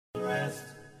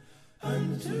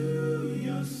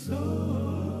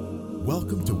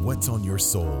Welcome to What's on Your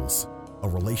Souls, a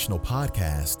relational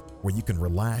podcast where you can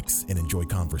relax and enjoy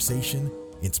conversation,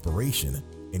 inspiration,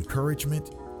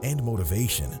 encouragement, and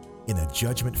motivation in a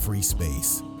judgment-free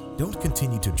space. Don't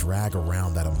continue to drag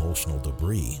around that emotional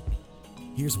debris.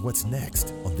 Here's what's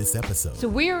next on this episode. So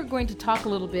we are going to talk a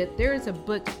little bit. There is a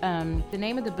book, the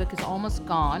name of the book is Almost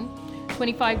Gone,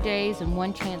 25 Days and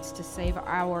One Chance to Save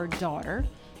Our Daughter.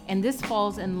 And this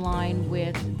falls in line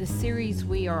with the series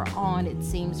we are on, it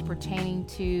seems, pertaining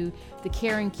to the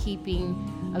care and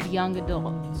keeping of young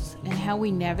adults and how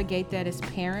we navigate that as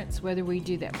parents, whether we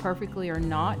do that perfectly or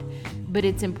not. But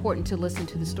it's important to listen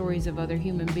to the stories of other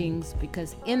human beings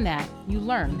because in that you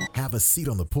learn. Have a seat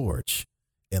on the porch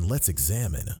and let's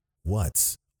examine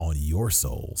what's on your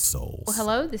souls. Well,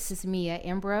 hello, this is Mia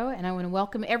Embro, and I want to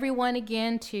welcome everyone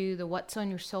again to the What's on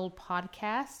Your Soul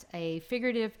podcast, a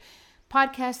figurative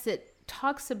podcast that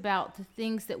talks about the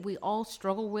things that we all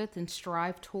struggle with and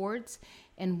strive towards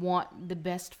and want the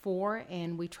best for.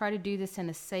 And we try to do this in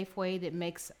a safe way that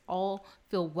makes all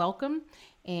feel welcome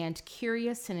and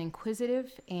curious and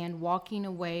inquisitive and walking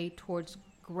away towards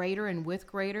greater and with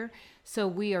greater. So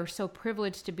we are so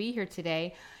privileged to be here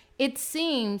today. It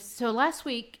seems, so last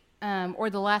week, or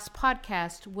the last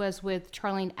podcast was with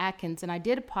Charlene Atkins, and I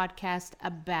did a podcast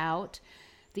about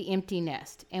the empty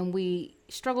nest, and we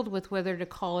struggled with whether to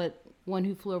call it One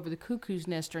Who Flew Over the Cuckoo's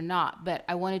Nest or not, but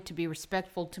I wanted to be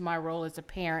respectful to my role as a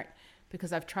parent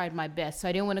because I've tried my best, so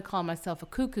I didn't want to call myself a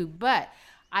cuckoo, but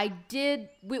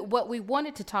what we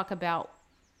wanted to talk about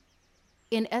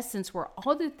in essence were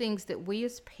all the things that we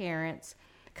as parents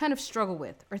kind of struggle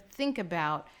with or think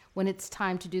about when it's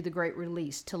time to do the great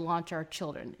release, to launch our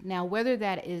children. Now, whether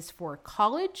that is for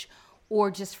college or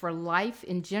just for life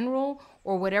in general,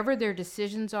 or whatever their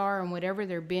decisions are and whatever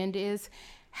their bend is,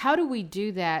 how do we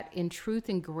do that in truth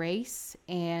and grace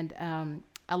and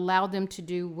allow them to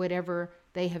do whatever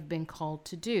they have been called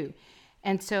to do?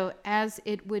 And so as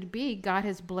it would be, God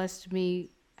has blessed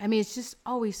me. I mean, it's just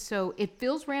always so, it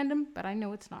feels random, but I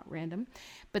know it's not random.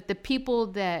 But the people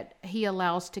that he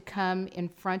allows to come in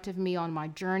front of me on my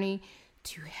journey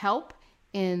to help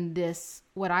in this,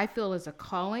 what I feel is a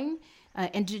calling,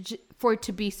 for it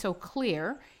to be so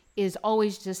clear is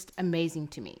always just amazing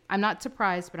to me. I'm not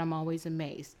surprised, but I'm always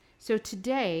amazed. So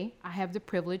today I have the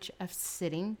privilege of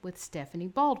sitting with Stephanie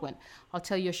Baldwin. I'll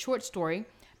tell you a short story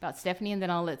about Stephanie, and then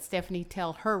I'll let Stephanie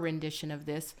tell her rendition of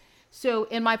this. So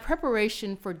in my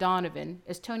preparation for Donovan,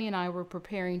 as Tony and I were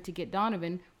preparing to get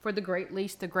Donovan for the great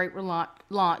lease, the great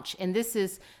launch, and this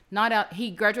is not out, he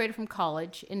graduated from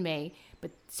college in May,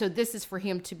 but so this is for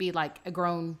him to be like a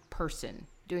grown person,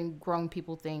 doing grown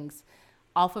people things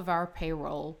off of our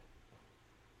payroll,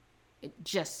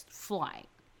 just flying.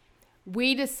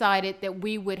 We decided that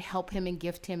we would help him and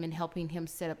gift him in helping him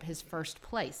set up his first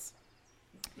place.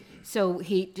 So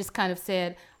he just kind of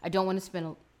said, I don't want to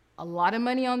spend a lot of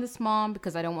money on this, Mom,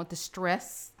 because I don't want the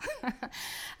stress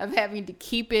of having to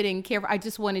keep it and care for. I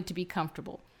just wanted to be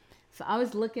comfortable. So I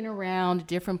was looking around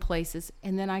different places,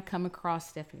 and then I come across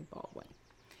Stephanie Baldwin.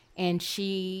 And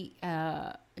she,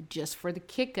 just for the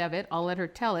kick of it, I'll let her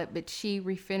tell it, but she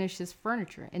refinishes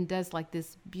furniture and does like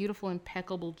this beautiful,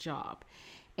 impeccable job.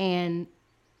 And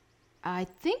I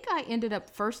think I ended up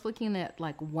first looking at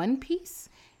like one piece,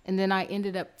 and then I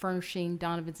ended up furnishing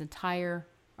Donovan's entire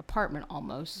apartment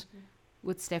almost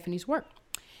with Stephanie's work.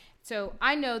 So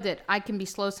I know that I can be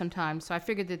slow sometimes, so I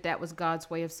figured that that was God's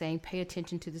way of saying, pay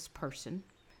attention to this person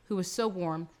who was so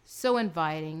warm, so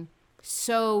inviting,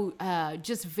 so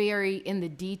just very in the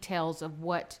details of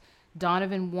what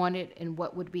Donovan wanted and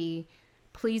what would be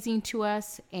pleasing to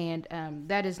us. And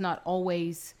that is not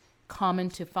always common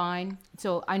to find.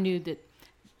 So I knew that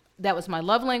that was my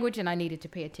love language, and I needed to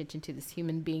pay attention to this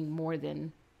human being more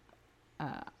than,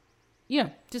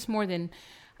 just more than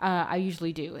I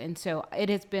usually do. And so it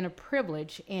has been a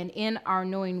privilege. And in our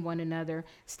knowing one another,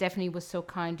 Stephanie was so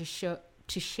kind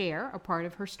to share a part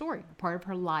of her story, a part of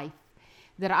her life,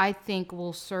 that I think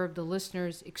will serve the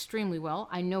listeners extremely well.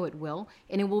 I know it will.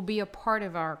 And it will be a part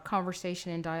of our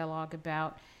conversation and dialogue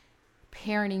about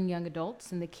parenting young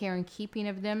adults and the care and keeping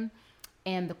of them,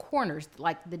 and the corners,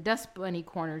 like the dust bunny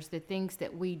corners, the things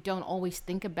that we don't always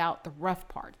think about, the rough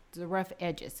part, the rough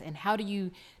edges, and how do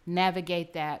you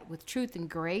navigate that with truth and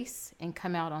grace and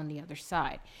come out on the other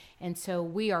side. And so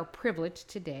we are privileged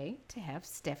today to have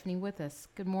Stephanie with us.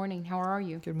 Good morning. How are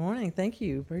you? Good morning. Thank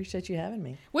you. Appreciate you having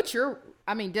me.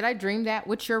 Did I dream that?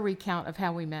 What's your recount of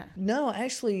how we met? No,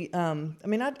 actually,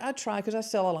 I try because I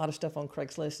sell a lot of stuff on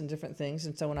Craigslist and different things.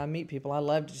 And so when I meet people, I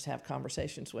love to just have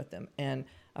conversations with them. And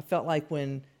I felt like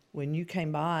when you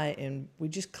came by and we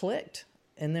just clicked,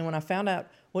 And then when I found out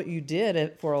what you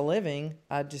did for a living,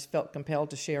 I just felt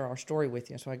compelled to share our story with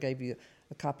you. So I gave you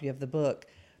a copy of the book.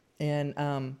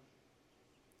 And,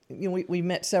 we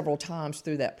met several times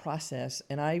through that process.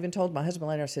 And I even told my husband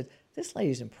later, I said, this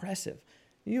lady's impressive.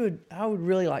 I would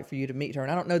really like for you to meet her.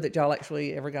 And I don't know that y'all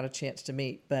actually ever got a chance to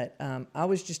meet, but I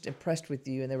was just impressed with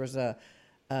you. And there was an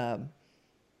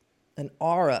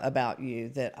aura about you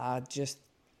that I just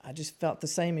felt the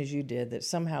same as you did, that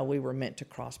somehow we were meant to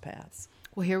cross paths.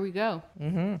 Well, here we go.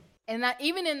 Mm-hmm. And that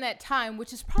even in that time,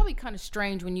 which is probably kind of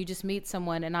strange when you just meet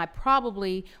someone, and I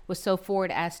probably was so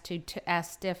forward as to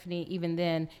ask Stephanie even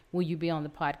then, will you be on the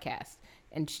podcast?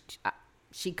 And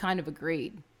she kind of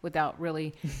agreed without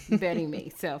really betting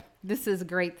me. So this is a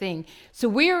great thing. So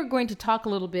we are going to talk a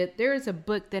little bit. There is a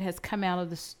book that has come out of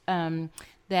this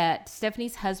that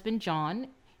Stephanie's husband, John,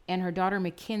 and her daughter,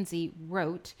 Mackenzie,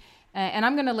 wrote. And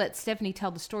I'm going to let Stephanie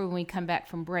tell the story when we come back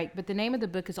from break. But the name of the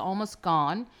book is Almost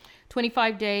Gone,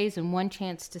 25 Days and One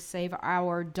Chance to Save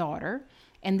Our Daughter.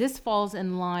 And this falls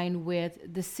in line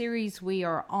with the series we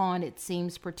are on, it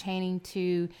seems, pertaining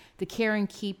to the care and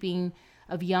keeping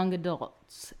of young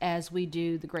adults as we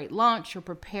do the great launch or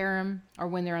prepare them or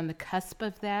when they're on the cusp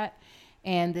of that,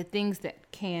 and the things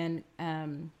that can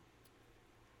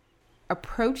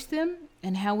approach them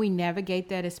and how we navigate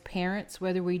that as parents,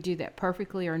 whether we do that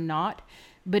perfectly or not.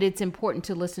 But it's important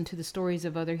to listen to the stories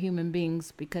of other human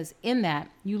beings because in that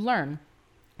you learn.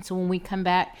 So when we come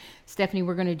back, Stephanie,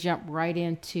 we're going to jump right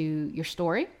into your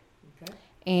story. Okay.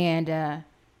 And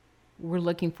we're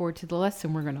looking forward to the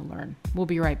lesson we're going to learn. We'll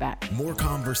be right back. More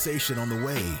conversation on the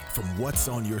way from What's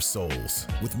on Your Souls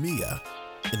with Mia.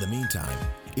 In the meantime,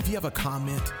 if you have a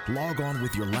comment, log on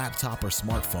with your laptop or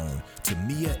smartphone to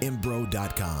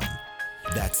miaimbroh.com.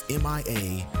 That's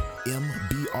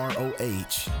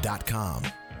miaimbroh.com.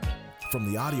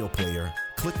 From the audio player,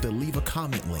 click the Leave a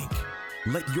Comment link.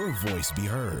 Let your voice be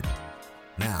heard.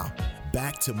 Now,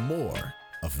 back to more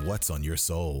of What's on Your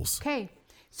Souls. Okay,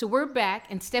 so we're back.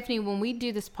 And Stephanie, when we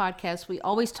do this podcast, we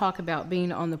always talk about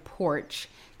being on the porch,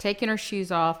 taking our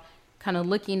shoes off, kind of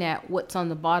looking at what's on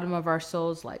the bottom of our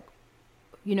souls. Like,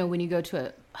 when you go to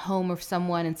a home of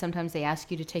someone and sometimes they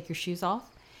ask you to take your shoes off.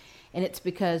 And it's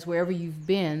because wherever you've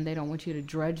been, they don't want you to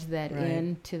drudge that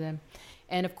in to them.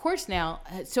 And of course now,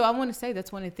 so I want to say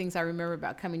that's one of the things I remember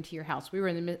about coming to your house. We're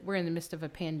in the midst of a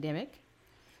pandemic.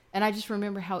 And I just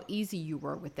remember how easy you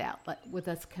were with that, like with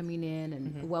us coming in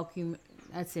and welcoming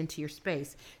us into your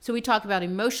space. So we talk about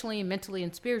emotionally and mentally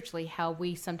and spiritually how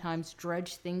we sometimes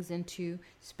drudge things into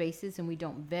spaces and we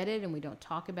don't vet it and we don't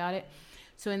talk about it.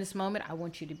 So in this moment, I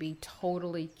want you to be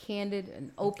totally candid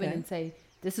and open and say,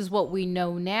 this is what we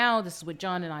know now. This is what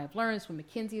John and I have learned. This is what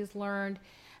Mackenzie has learned.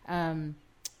 And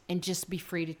just be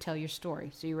free to tell your story.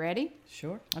 So you ready?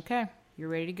 Sure. Okay. You're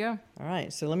ready to go. All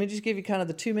right. So let me just give you kind of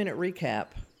the 2-minute recap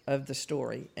of the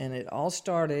story. And it all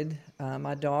started,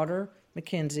 my daughter,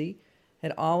 Mackenzie,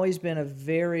 had always been a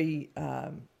very, I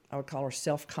would call her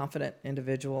self-confident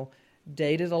individual,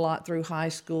 dated a lot through high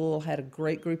school, had a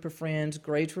great group of friends,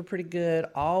 grades were pretty good,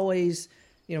 always,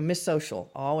 Miss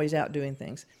Social, always out doing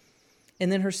things.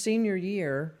 And then her senior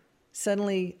year,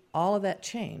 suddenly all of that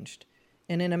changed.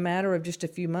 And in a matter of just a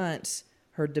few months,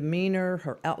 her demeanor,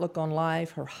 her outlook on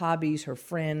life, her hobbies, her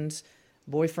friends,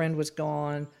 boyfriend was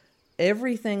gone,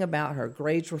 everything about her,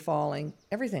 grades were falling,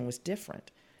 everything was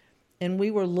different. And we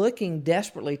were looking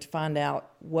desperately to find out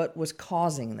what was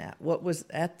causing that, what was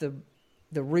at the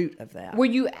root of that. Were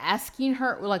you asking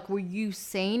her, were you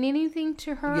saying anything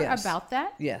to her about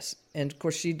that? Yes. And of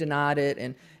course she denied it.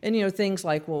 And things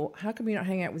like, well, how come you not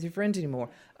hang out with your friends anymore?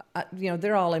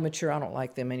 They're all immature. I don't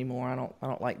like them anymore. I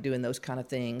don't like doing those kind of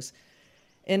things.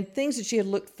 And things that she had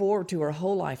looked forward to her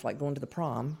whole life, like going to the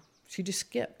prom, she just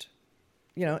skipped.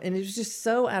 And it was just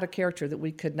so out of character that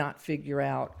we could not figure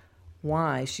out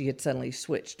why she had suddenly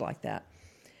switched like that.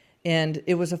 And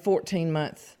it was a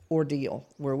 14-month ordeal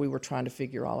where we were trying to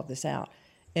figure all of this out.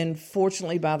 And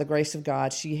fortunately, by the grace of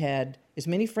God, she had as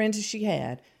many friends as she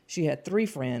had. She had 3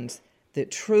 friends that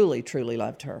truly, truly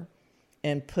loved her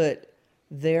and put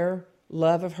their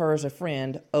love of her as a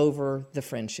friend over the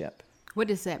friendship. What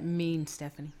does that mean,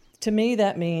 Stephanie? To me,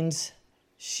 that means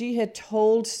she had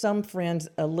told some friends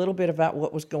a little bit about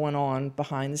what was going on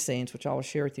behind the scenes, which I will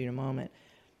share with you in a moment,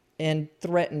 and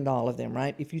threatened all of them,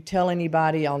 right? If you tell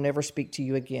anybody, I'll never speak to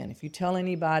you again. If you tell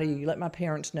anybody, you let my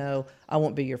parents know, I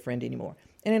won't be your friend anymore.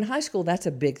 And in high school, that's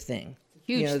a big thing.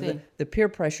 Huge thing. The peer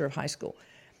pressure of high school.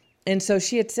 And so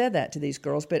she had said that to these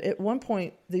girls, but at one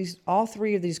point, all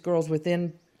 3 of these girls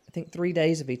within, I think, 3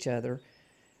 days of each other,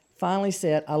 finally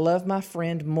said, I love my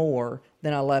friend more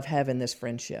than I love having this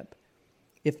friendship.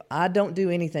 If I don't do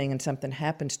anything and something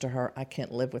happens to her, I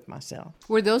can't live with myself.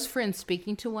 Were those friends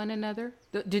speaking to one another?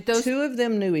 Did those two of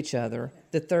them knew each other?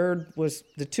 The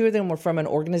two of them were from an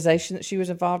organization that she was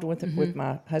involved with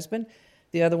my husband.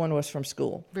 The other one was from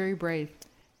school. Very brave.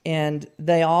 And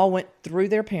they all went through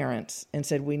their parents and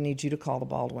said, we need you to call the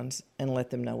Baldwins and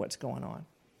let them know what's going on.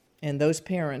 And those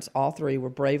parents, all three,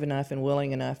 were brave enough and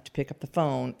willing enough to pick up the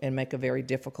phone and make a very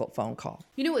difficult phone call.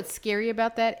 You know what's scary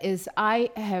about that is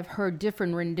I have heard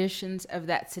different renditions of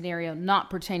that scenario, not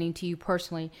pertaining to you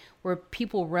personally, where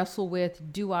people wrestle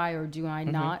with, do I or do I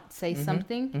not say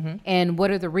something? And what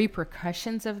are the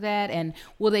repercussions of that? And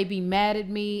will they be mad at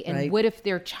me? And what if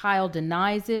their child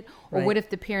denies it? Or what if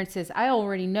the parent says, I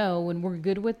already know and we're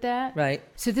good with that? Right.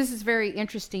 So this is very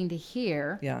interesting to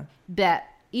hear that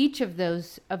each of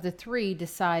the three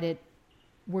decided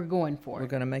we're going for it. We're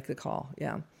going to make the call,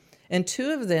 yeah. And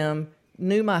two of them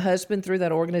knew my husband through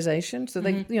that organization, so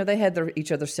they, they had each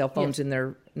other's cell phones and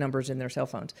their numbers in their cell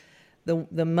phones.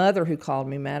 The mother who called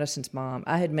me, Madison's mom,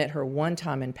 I had met her one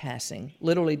time in passing,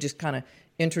 literally just kind of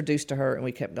introduced to her, and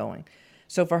we kept going.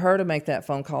 So for her to make that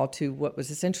phone call to what was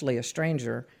essentially a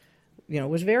stranger,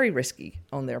 was very risky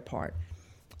on their part.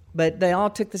 But they all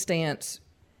took the stance,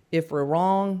 if we're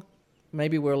wrong,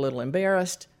 maybe we're a little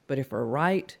embarrassed, but if we're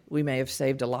right, we may have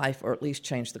saved a life or at least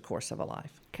changed the course of a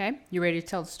life. Okay. You ready to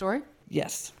tell the story?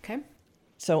 Yes. Okay.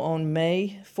 So on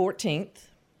May 14th,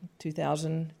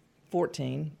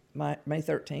 2014, May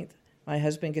 13th, my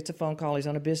husband gets a phone call. He's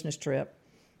on a business trip.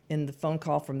 And the phone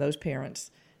call from those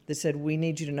parents that said, we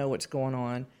need you to know what's going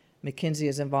on. Mackenzie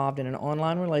is involved in an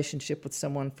online relationship with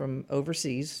someone from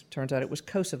overseas. Turns out it was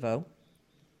Kosovo.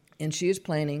 And she is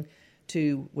planning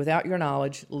to, without your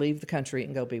knowledge, leave the country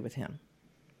and go be with him.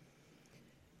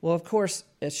 Well, of course,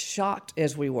 as shocked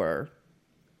as we were,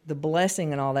 the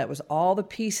blessing and all that was all the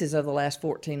pieces of the last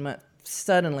 14 months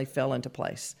suddenly fell into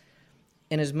place.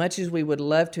 And as much as we would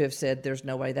love to have said there's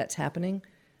no way that's happening,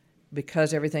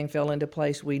 because everything fell into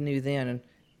place, we knew then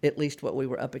at least what we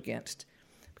were up against.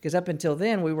 Because up until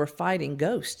then, we were fighting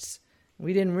ghosts.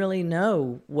 We didn't really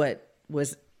know what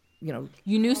was, You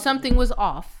knew something was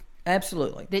off.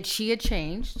 Absolutely. That she had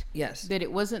changed. Yes. That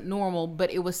it wasn't normal,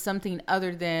 but it was something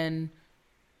other than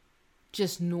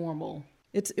just normal.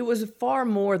 It was far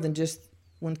more than just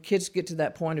when kids get to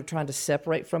that point of trying to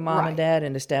separate from mom and dad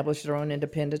and establish their own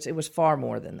independence. It was far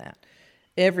more than that.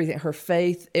 Everything, her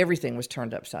faith, everything was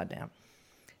turned upside down.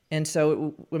 And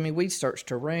so, we searched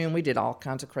her room. We did all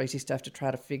kinds of crazy stuff to try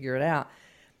to figure it out.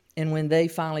 And when they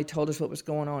finally told us what was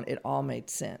going on, it all made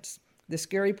sense. The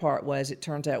scary part was it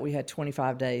turns out we had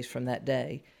 25 days from that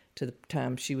day to the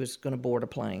time she was going to board a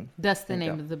plane. That's the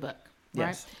name of the book, right?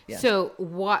 Yes, yes. So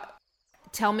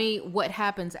tell me what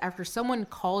happens after someone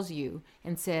calls you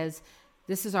and says,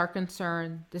 this is our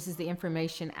concern, this is the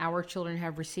information our children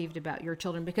have received about your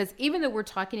children. Because even though we're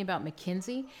talking about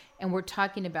Mackenzie and we're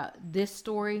talking about this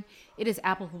story, it is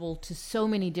applicable to so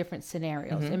many different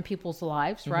scenarios in people's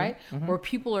lives, right? Where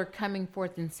people are coming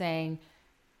forth and saying,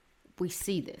 we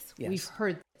see this. Yes. We've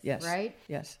heard this, right?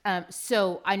 Yes.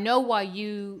 So I know why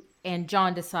you and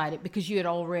John decided, because you had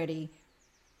already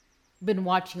been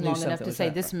watching long enough to say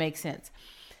this makes sense.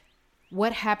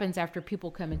 What happens after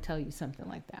people come and tell you something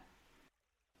like that?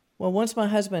 Well, once my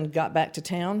husband got back to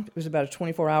town, it was about a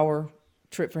 24-hour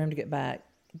trip for him to get back.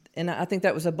 And I think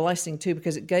that was a blessing, too,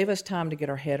 because it gave us time to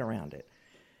get our head around it.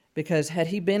 Because had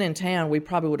he been in town, we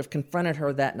probably would have confronted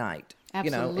her that night.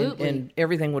 Absolutely. And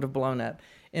everything would have blown up.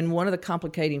 And one of the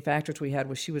complicating factors we had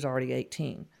was she was already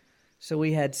 18. So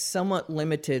we had somewhat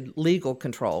limited legal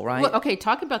control, right? Well, okay,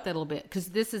 talk about that a little bit, because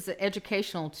this is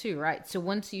educational too, right? So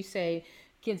once you say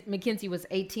Mackenzie was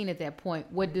 18 at that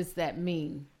point, what does that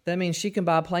mean? That means she can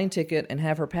buy a plane ticket and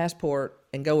have her passport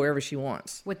and go wherever she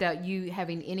wants. Without you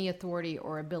having any authority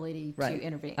or ability to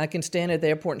intervene. I can stand at the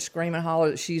airport and scream and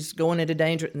holler that she's going into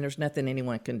danger, and there's nothing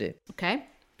anyone can do. Okay,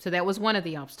 so that was one of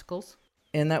the obstacles.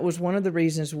 And that was one of the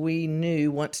reasons we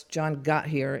knew once John got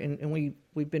here, and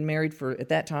we've been married for, at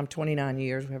that time, 29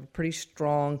 years. We have a pretty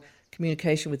strong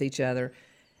communication with each other.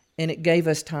 And it gave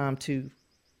us time to,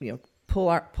 pull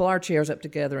our chairs up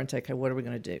together and say, okay, what are we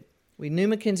going to do? We knew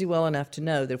Mackenzie well enough to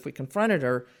know that if we confronted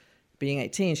her, being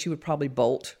 18, she would probably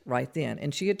bolt right then.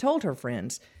 And she had told her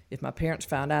friends, if my parents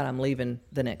found out, I'm leaving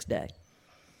the next day.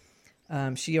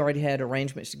 She already had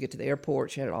arrangements to get to the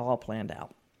airport. She had it all planned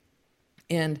out.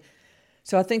 And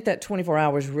so I think that 24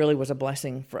 hours really was a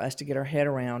blessing for us to get our head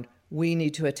around. We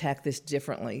need to attack this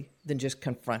differently than just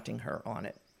confronting her on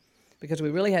it. Because we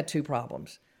really had two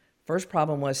problems. First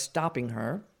problem was stopping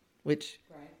her, which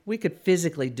we could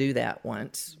physically do that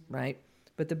once, right?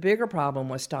 But the bigger problem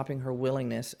was stopping her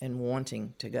willingness and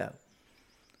wanting to go.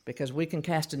 because we can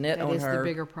cast a net That on is her. the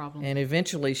bigger problem. And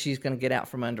eventually she's going to get out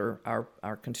from under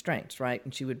our constraints, right?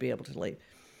 And she would be able to leave.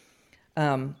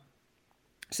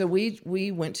 So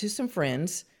we went to some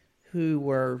friends who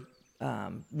were,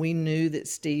 we knew that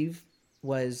Steve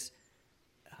was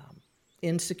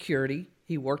in security.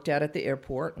 He worked out at the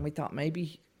airport, and we thought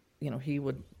maybe, he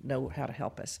would know how to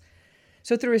help us.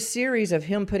 So through a series of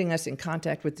him putting us in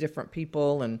contact with different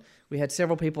people, and we had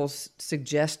several people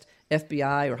suggest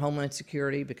FBI or Homeland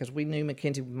Security because we knew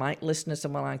Mackenzie might listen to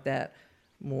someone like that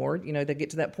more. They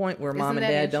get to that point where mom and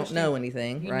dad don't know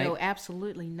anything, right? You know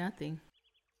absolutely nothing.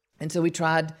 And so we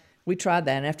tried that.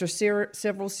 And after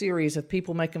several series of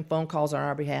people making phone calls on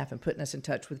our behalf and putting us in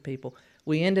touch with people,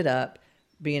 we ended up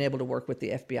being able to work with the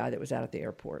FBI that was out at the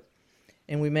airport.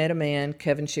 And we met a man,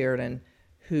 Kevin Sheridan,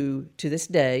 who to this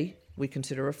day we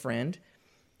consider a friend,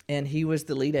 and he was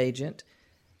the lead agent.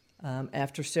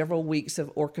 After several weeks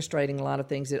of orchestrating a lot of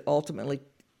things, it ultimately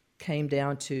came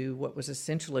down to what was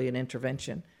essentially an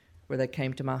intervention, where they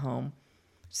came to my home,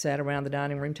 sat around the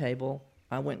dining room table.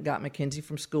 I went and got Mackenzie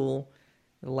from school.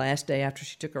 The last day after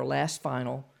she took her last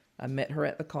final, I met her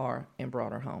at the car and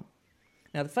brought her home.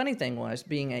 Now, the funny thing was,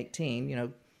 being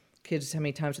 18, kids, how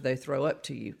many times do they throw up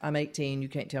to you? I'm 18, you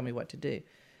can't tell me what to do.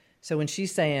 So when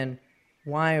she's saying,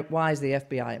 why is the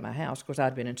FBI at my house? Of course,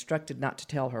 I'd been instructed not to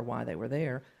tell her why they were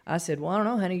there. I said, well, I don't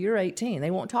know, honey, you're 18. They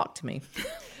won't talk to me.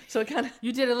 So it kind of...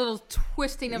 You did a little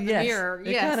twisting of the mirror.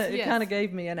 It kind of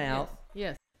gave me an out.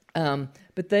 Yes.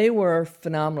 But they were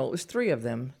phenomenal. It was 3 of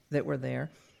them that were there.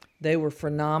 They were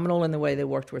phenomenal in the way they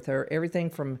worked with her. Everything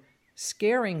from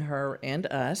scaring her and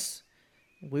us.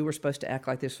 We were supposed to act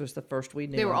like this was the first we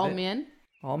knew. They were all it. men?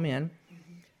 All men.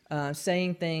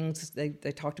 Saying things. They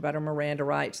talked about her Miranda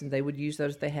rights, and they would use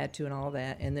those if they had to and all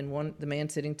that. And then the man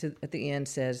sitting at the end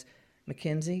says,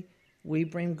 Mackenzie, we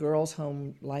bring girls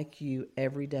home like you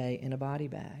every day in a body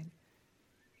bag.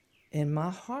 In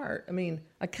my heart,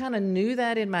 I kind of knew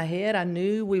that in my head. I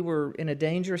knew we were in a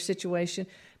dangerous situation,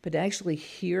 but to actually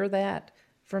hear that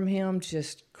from him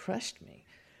just crushed me.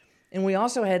 And we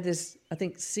also had this, I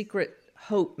think, secret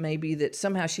hope maybe that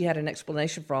somehow she had an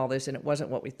explanation for all this and it wasn't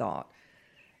what we thought.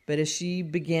 But as she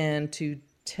began to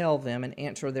tell them and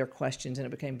answer their questions, and it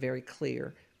became very clear,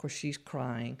 of course, she's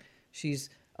crying. She's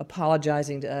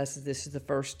apologizing to us. This is the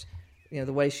first,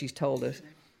 the way she's told us.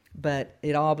 But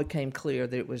it all became clear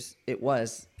that it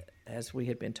was as we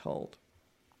had been told.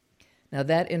 Now,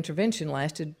 that intervention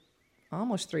lasted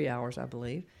almost 3 hours, I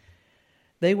believe.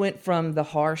 They went from the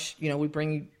harsh,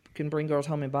 we can bring girls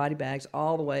home in body bags,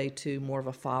 all the way to more of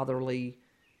a fatherly,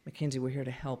 Mackenzie, we're here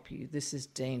to help you. This is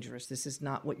dangerous. This is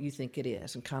not what you think it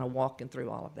is, and kind of walking through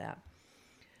all of that.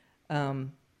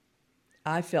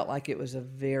 I felt like it was a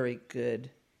very good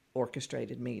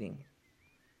orchestrated meeting.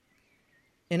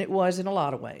 And it was in a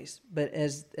lot of ways. But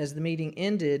as the meeting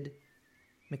ended,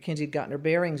 Mackenzie had gotten her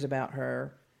bearings about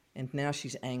her, and now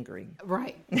she's angry.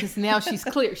 Right, because now she's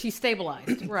clear. She's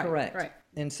stabilized. Right. Correct. Right.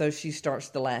 And so she starts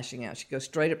the lashing out. She goes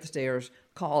straight up the stairs,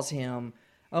 calls him.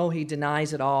 Oh, he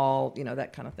denies it all,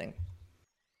 that kind of thing.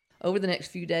 Over the next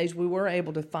few days, we were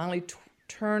able to finally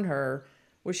turn her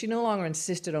where she no longer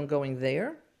insisted on going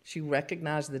there. She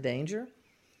recognized the danger,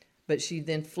 but she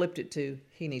then flipped it to,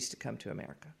 he needs to come to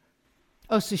America.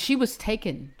 Oh, so she was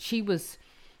taken. She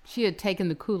had taken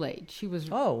the Kool-Aid. She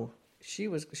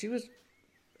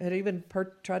had even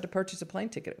tried to purchase a plane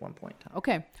ticket at one point in time.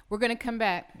 Okay, we're going to come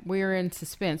back. We're in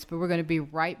suspense, but we're going to be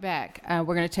right back.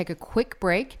 We're going to take a quick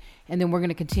break, and then we're going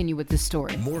to continue with this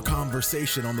story. More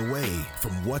conversation on the way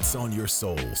from What's on Your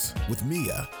Souls with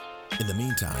Mia. In the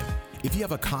meantime, if you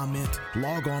have a comment,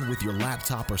 log on with your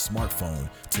laptop or smartphone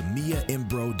to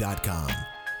miaimbro.com.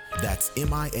 That's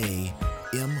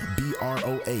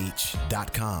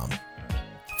miaimbroh.com.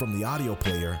 From the audio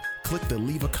player, click the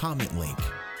Leave a Comment link.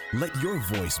 Let your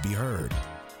voice be heard.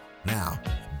 Now,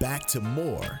 back to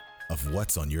more of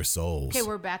What's on Your Souls. Okay,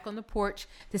 we're back on the porch.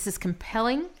 This is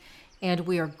compelling, and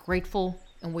we are grateful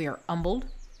and we are humbled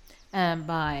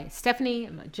by Stephanie,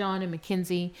 John, and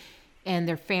Mackenzie and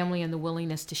their family and the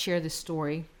willingness to share this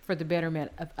story for the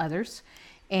betterment of others.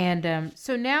 And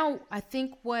so now I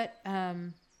think what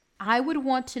I would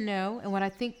want to know, and what I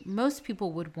think most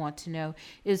people would want to know,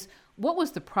 is what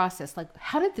was the process? Like,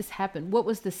 how did this happen? What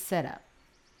was the setup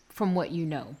from what you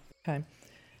know? Okay.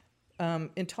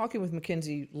 In talking with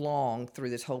Mackenzie long through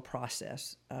this whole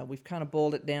process, we've kind of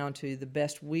boiled it down to the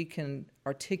best we can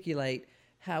articulate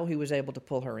how he was able to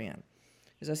pull her in.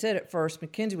 As I said at first,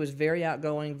 Mackenzie was very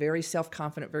outgoing, very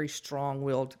self-confident, very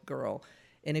strong-willed girl.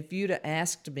 And if you'd have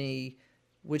asked me,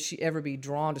 would she ever be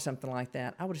drawn to something like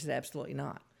that, I would have said absolutely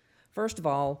not. First of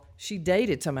all, she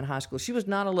dated some in high school. She was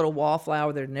not a little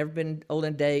wallflower that had never been old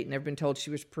in date, never been told she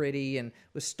was pretty, and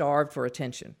was starved for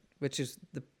attention, which is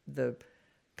the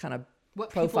kind of what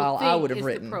profile I would have is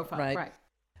written. The profile,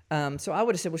 right. So I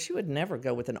would have said, well, she would never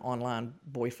go with an online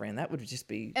boyfriend. That would just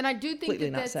be and I do think completely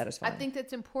that not satisfying. I think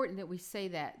that's important that we say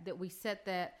that we set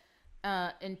that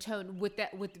in tone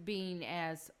with being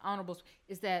as honorable.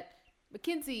 Is that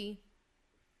Mackenzie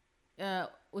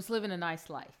was living a nice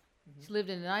life. Mm-hmm. She lived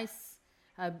in a nice.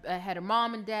 Had her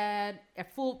mom and dad, a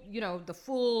full, the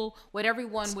full what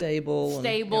everyone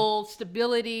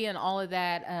stability and all of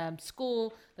that.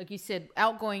 School, like you said,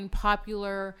 outgoing,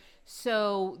 popular.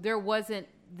 So there wasn't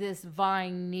this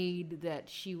vying need that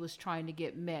she was trying to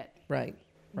get met. Right.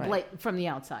 From the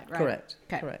outside, right? Correct.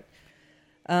 Okay. Correct.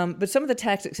 But some of the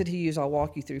tactics that he used, I'll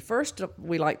walk you through. First,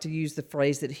 we like to use the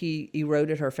phrase that he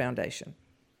eroded her foundation.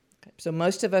 Okay. So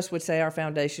most of us would say our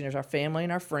foundation is our family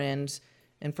and our friends.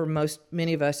 And for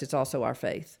many of us, it's also our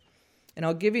faith. And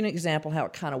I'll give you an example how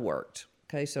it kind of worked.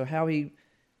 Okay, so how he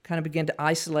kind of began to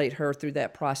isolate her through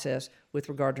that process with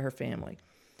regard to her family.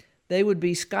 They would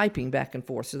be Skyping back and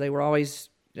forth. So they were always,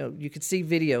 you could see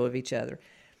video of each other.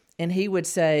 And he would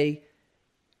say,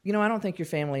 I don't think your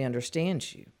family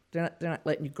understands you. They're not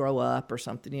letting you grow up or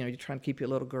something. You're trying to keep you a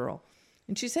little girl.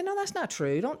 And she'd say, no, that's not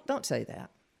true. Don't say that.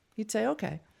 He'd say,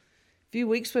 okay. A few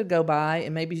weeks would go by,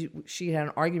 and maybe she had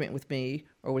an argument with me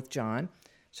or with John.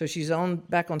 So she's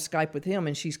back on Skype with him,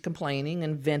 and she's complaining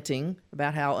and venting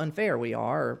about how unfair we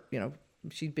are, or,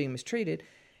 she's being mistreated.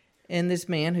 And this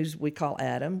man, we call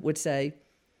Adam, would say,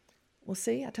 well,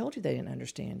 see, I told you they didn't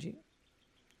understand you.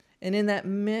 And in that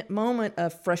moment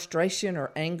of frustration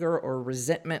or anger or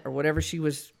resentment or whatever she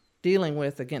was dealing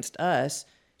with against us,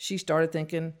 she started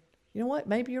thinking, you know what,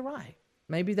 maybe you're right.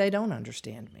 Maybe they don't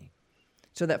understand me.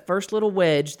 So that first little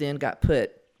wedge then got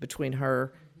put between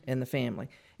her and the family.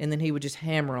 And then he would just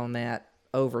hammer on that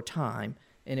over time,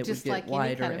 and it would get wider and wider.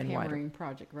 Just like any kind of hammering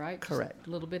project, right? Correct. Just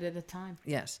a little bit at a time.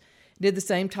 Yes. Did the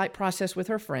same type process with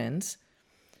her friends.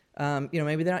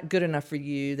 Maybe they're not good enough for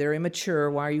you. They're immature.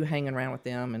 Why are you hanging around with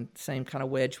them? And same kind of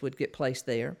wedge would get placed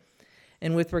there.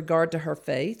 And with regard to her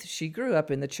faith, she grew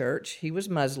up in the church. He was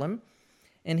Muslim,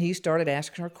 and he started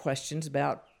asking her questions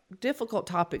about difficult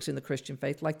topics in the Christian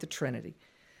faith, like the Trinity.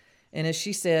 And as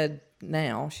she says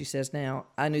now,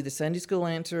 I knew the Sunday school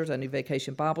answers, I knew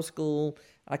Vacation Bible School,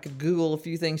 I could Google a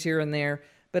few things here and there,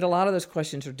 but a lot of those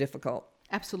questions are difficult.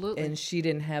 Absolutely. And she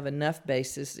didn't have enough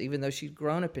basis, even though she'd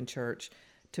grown up in church,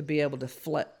 to be able to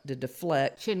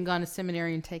deflect. She hadn't gone to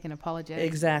seminary and taken apologetics.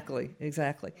 Exactly.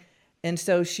 And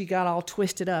so she got all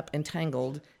twisted up and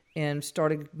tangled and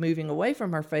started moving away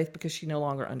from her faith because she no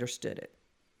longer understood it.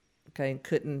 Okay,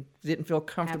 and didn't feel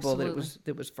comfortable Absolutely. that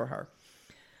it was for her.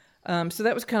 So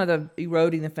that was kind of the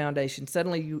eroding the foundation.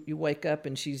 Suddenly you wake up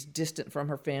and she's distant from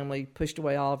her family, pushed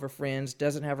away all of her friends,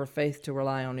 doesn't have her faith to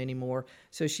rely on anymore.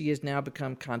 So she has now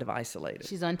become kind of isolated.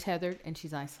 She's untethered and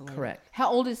she's isolated. Correct.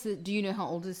 How old is it? Do you know how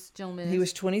old this gentleman is? He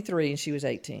was 23 and she was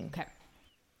 18. Okay.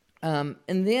 And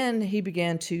then he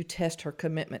began to test her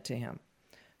commitment to him.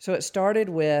 So it started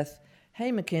with,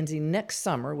 hey, Mackenzie, next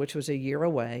summer, which was a year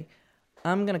away,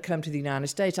 I'm going to come to the United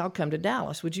States. I'll come to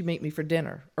Dallas. Would you meet me for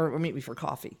dinner or meet me for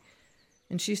coffee?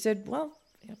 And she said, well,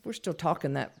 if we're still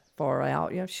talking that far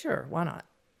out, yeah, sure, why not?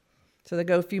 So they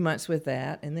go a few months with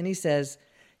that. And then he says,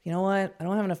 you know what? I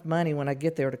don't have enough money when I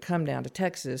get there to come down to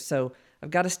Texas, so I've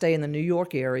got to stay in the New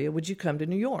York area. Would you come to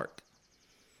New York?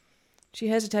 She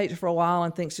hesitates for a while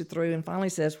and thinks it through and finally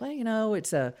says, well,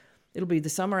 it'll be the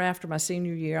summer after my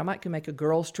senior year. I might can make a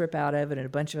girls' trip out of it, and a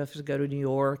bunch of us will go to New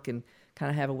York and kind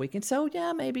of have a weekend. So,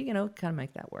 yeah, maybe, kind of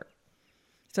make that work.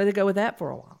 So they go with that for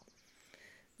a while.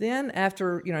 Then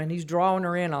after, and he's drawing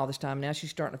her in all this time. Now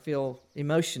she's starting to feel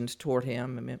emotions toward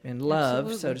him and love,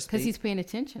 Absolutely. so to speak. Because he's paying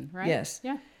attention, right? Yes.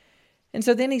 Yeah. And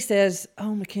so then he says,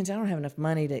 oh, Mackenzie, I don't have enough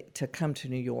money to come to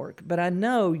New York, but I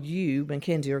know you,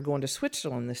 Mackenzie, are going to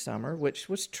Switzerland this summer, which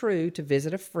was true, to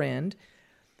visit a friend.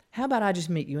 How about I just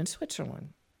meet you in Switzerland?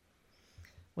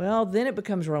 Well, then it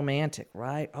becomes romantic,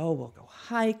 right? Oh, we'll go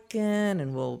hiking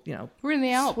and we'll, We're in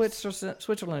the Alps.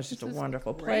 Switzerland is just a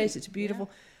wonderful great. place. It's beautiful.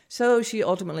 Yeah. So she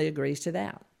ultimately agrees to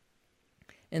that.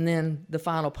 And then the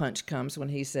final punch comes when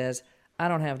he says, I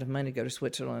don't have enough money to go to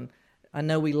Switzerland. I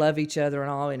know we love each other and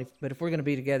all, but if we're going to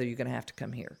be together, you're going to have to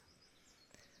come here.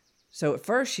 So at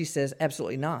first she says,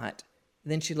 absolutely not.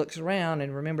 Then she looks around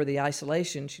and remember the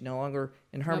isolation. She no longer,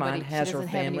 in her mind, has her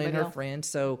family and her friends.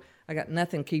 So I got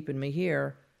nothing keeping me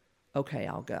here. Okay,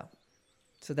 I'll go.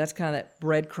 So that's kind of that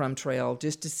breadcrumb trail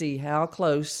just to see how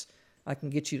close I can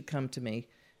get you to come to me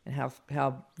and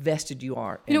how vested you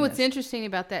are. You know what's interesting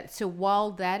about that? So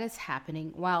while that is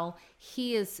happening, while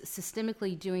he is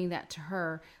systemically doing that to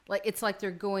her, like it's like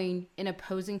they're going in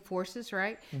opposing forces,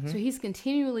 right? So he's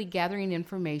continually gathering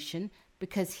information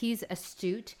because he's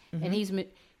astute and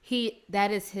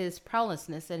that is his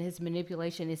prowessness and his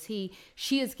manipulation is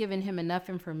she has given him enough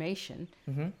information,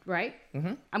 right?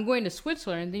 I'm going to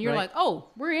Switzerland, then you're like, oh,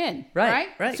 we're in, right?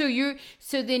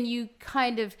 So then you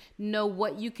kind of know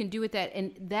what you can do with that,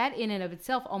 and that in and of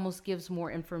itself almost gives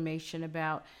more information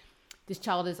about this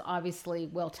child is obviously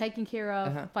well taken care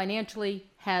of, financially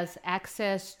has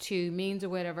access to means or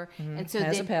whatever, and so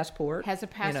has a passport,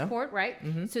 right?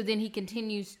 So then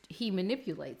he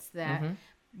manipulates that.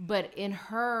 But in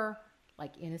her,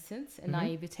 like, innocence and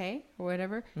naivete or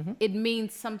whatever, it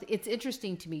means something. It's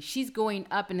interesting to me. She's going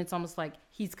up, and it's almost like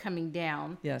he's coming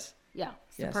down. Yes. Yeah.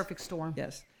 It's the perfect storm.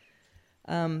 Yes.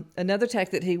 Another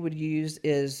tactic that he would use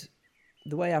is,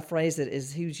 the way I phrase it,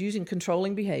 is he was using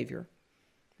controlling behavior,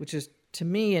 which is, to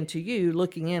me and to you,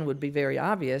 looking in, would be very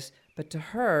obvious. But to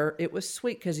her, it was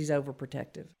sweet because he's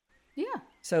overprotective. Yeah.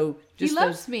 So just he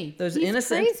loves me. Those He's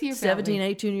innocent crazy about 17,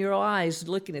 me. 18-year-old eyes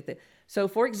looking at that. So,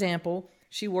 for example,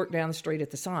 she worked down the street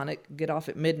at the Sonic, get off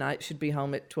at midnight, should be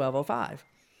home at 12:05.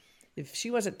 If she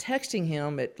wasn't texting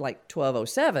him at like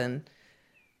 12:07,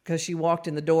 because she walked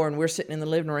in the door and we're sitting in the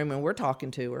living room and we're talking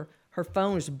to her, her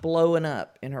phone is blowing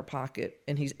up in her pocket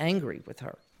and he's angry with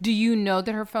her. Do you know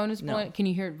that her phone is blowing? No. Can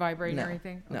you hear it vibrating or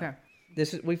anything? No.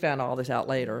 Okay. We found all this out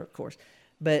later, of course.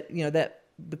 But, that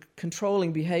the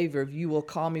controlling behavior of, you will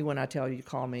call me when I tell you to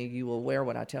call me, you will wear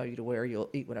what I tell you to wear, you'll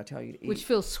eat what I tell you to eat. Which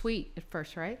feels sweet at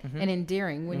first, right? And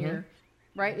endearing when you're,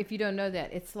 right? If you don't know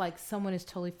that, it's like someone is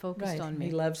totally focused on me.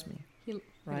 He loves me. He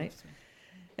right? loves me.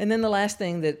 And then the last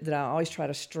thing that I always try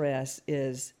to stress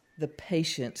is the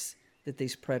patience that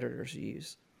these predators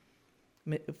use.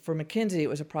 For Mackenzie, it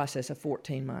was a process of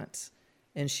 14 months.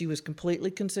 And she was completely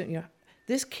consumed.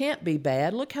 This can't be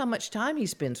bad. Look how much time he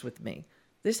spends with me.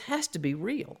 This has to be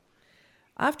real.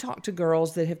 I've talked to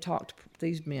girls that have talked to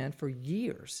these men for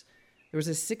years. There was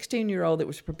a 16-year-old that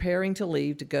was preparing to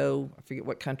leave to go, I forget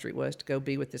what country it was, to go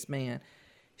be with this man.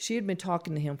 She had been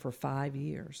talking to him for 5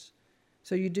 years.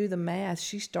 So you do the math.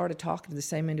 She started talking to the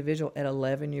same individual at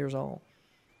 11 years old.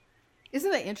 Isn't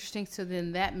that interesting? So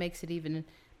then that makes it even,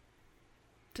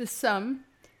 to some,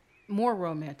 more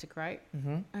romantic, right?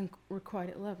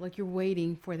 Unrequited love, like you're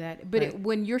waiting for that. But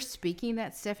when you're speaking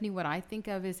that, Stephanie, what I think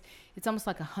of is it's almost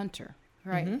like a hunter,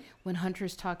 right? When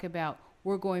hunters talk about,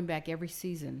 we're going back every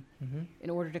season in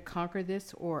order to conquer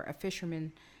this, or a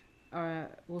fisherman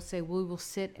will say, we will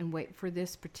sit and wait for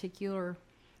this particular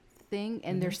thing.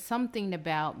 And there's something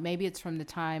about, maybe it's from the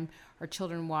time our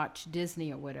children watch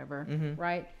Disney or whatever,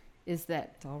 right? Is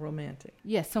that it's all romantic.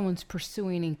 Yes, someone's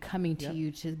pursuing and coming to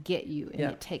you to get you, and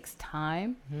it takes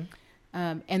time.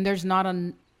 And there's not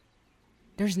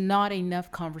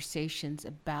enough conversations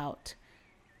about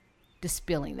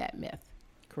dispelling that myth.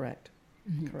 Correct.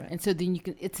 Correct. And so then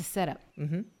it's a setup.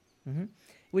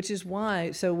 Which is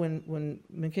why, so when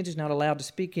Mackenzie's not allowed to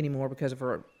speak anymore because of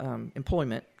her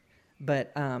employment,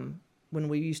 but when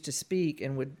we used to speak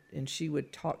and she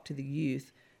would talk to the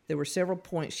youth, there were several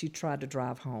points she tried to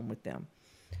drive home with them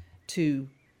to,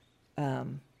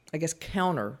 I guess,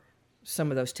 counter some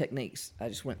of those techniques I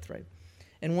just went through.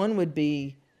 And one would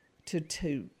be to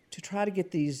try to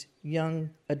get these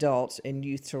young adults and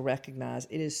youth to recognize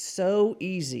it is so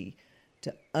easy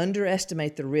to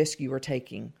underestimate the risk you are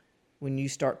taking when you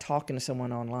start talking to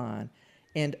someone online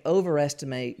and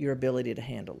overestimate your ability to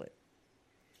handle it.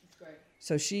 That's great.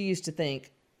 So she used to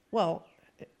think, well,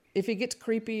 if he gets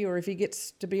creepy or if he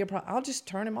gets to be a problem, I'll just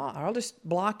turn him off. I'll just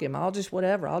block him. I'll just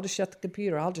whatever. I'll just shut the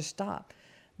computer. I'll just stop.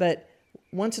 But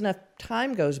once enough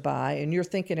time goes by and you're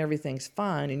thinking everything's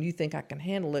fine and you think I can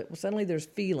handle it, well, suddenly there's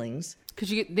feelings. Because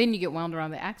then you get wound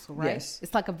around the axle, right? Yes.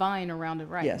 It's like a vine around it,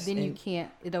 right? Yes. Then you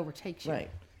can't, it overtakes you. Right.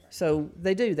 So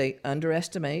they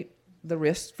underestimate the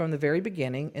risks from the very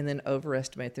beginning and then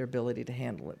overestimate their ability to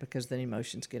handle it because then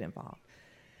emotions get involved.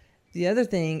 The other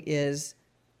thing is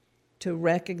to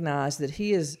recognize that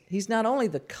he's not only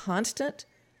the constant,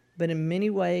 but in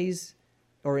many ways,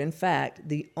 or in fact,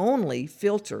 the only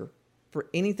filter for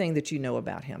anything that you know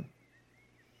about him.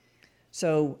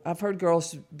 So I've heard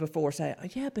girls before say, oh,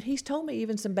 yeah, but he's told me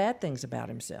even some bad things about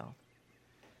himself.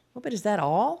 Well, but is that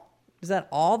all? Is that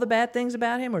all the bad things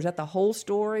about him? Or is that the whole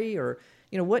story? Or,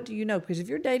 what do you know? Because if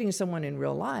you're dating someone in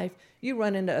real life, you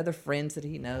run into other friends that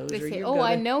he knows. They or say, you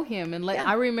I know him. And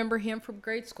I remember him from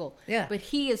grade school. Yeah. But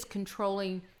he is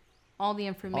controlling all the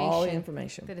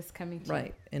information that is coming to you.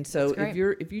 Right. And so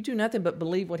if you do nothing but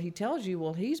believe what he tells you,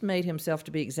 well, he's made himself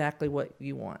to be exactly what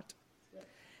you want.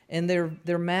 And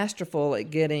they're masterful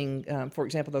at getting, for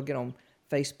example, they'll get on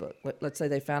Facebook. Let's say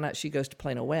they found out she goes to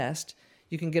Plano West.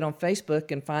 You can get on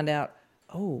Facebook and find out,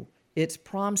 oh, it's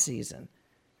prom season.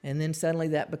 And then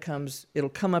suddenly it'll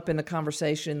come up in the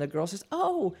conversation. The girl says,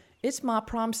 oh, it's my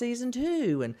prom season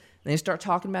too. And they start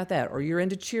talking about that. Or you're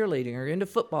into cheerleading, or you're into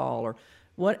football, or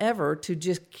whatever, to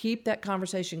just keep that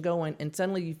conversation going. And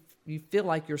suddenly you feel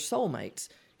like you're soulmates.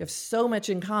 You have so much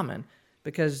in common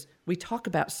because we talk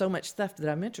about so much stuff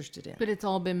that I'm interested in. But it's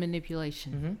all been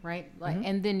manipulation, right?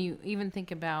 And then you even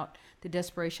think about the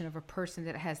desperation of a person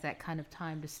that has that kind of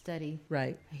time to study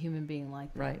a human being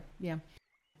like that. Right. Yeah.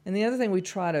 And the other thing we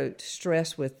try to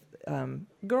stress with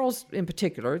girls in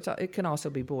particular, it can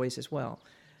also be boys as well,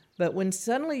 but when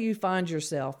suddenly you find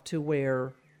yourself to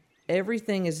where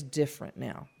everything is different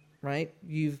now, right?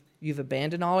 You've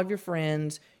abandoned all of your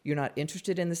friends. You're not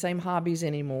interested in the same hobbies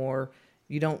anymore.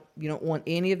 You don't want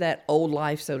any of that old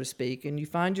life, so to speak, and you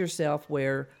find yourself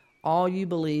where all you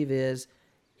believe is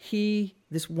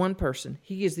this one person,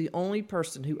 he is the only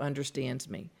person who understands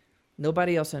me.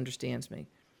 Nobody else understands me.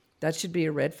 That should be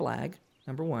a red flag,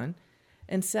 number one.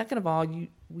 And second of all,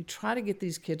 we try to get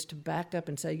these kids to back up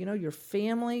and say, your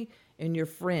family and your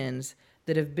friends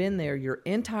that have been there your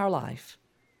entire life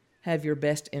have your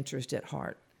best interest at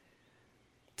heart.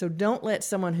 So don't let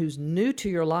someone who's new to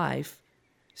your life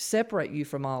separate you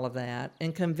from all of that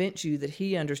and convince you that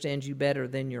he understands you better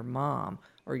than your mom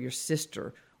or your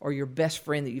sister or your best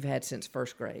friend that you've had since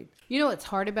first grade. You know what's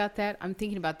hard about that? I'm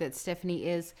thinking about that, Stephanie,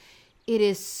 it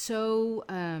is so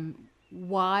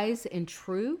wise and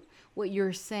true what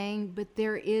you're saying, but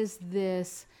there is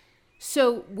this.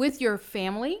 So with your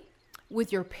family,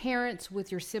 with your parents,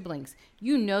 with your siblings,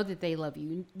 you know that they love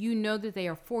you. You know that they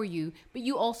are for you, but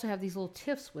you also have these little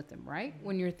tiffs with them, right?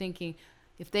 When you're thinking,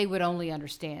 if they would only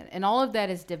understand. And all of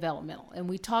that is developmental. And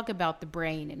we talk about the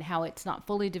brain and how it's not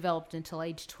fully developed until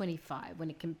age 25 when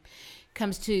it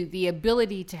comes to the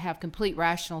ability to have complete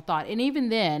rational thought. And even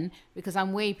then, because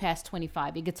I'm way past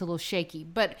 25, it gets a little shaky.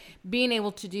 But being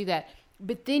able to do that.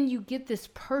 But then you get this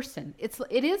person.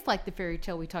 It is like the fairy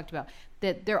tale we talked about,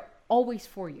 that they're always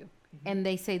for you. And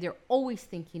they say they're always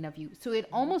thinking of you. So it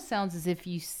almost sounds as if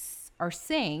you are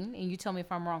saying, and you tell me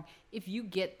if I'm wrong, if you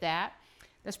get that,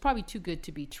 that's probably too good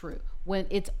to be true. When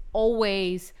it's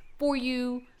always for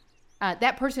you,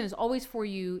 that person is always for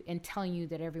you and telling you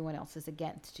that everyone else is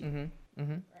against you. Mm-hmm.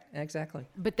 Mm-hmm. Exactly.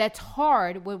 But that's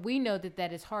hard. Well, we know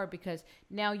that is hard because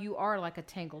now you are like a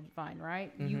tangled vine,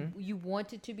 right? Mm-hmm. You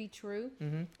want it to be true,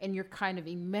 and you're kind of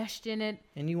enmeshed in it.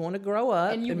 And you want to grow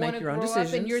up and make your own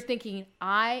decisions. And you're thinking,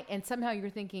 somehow you're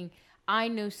thinking, I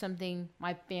know something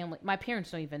my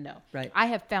parents don't even know. Right. I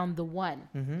have found the one.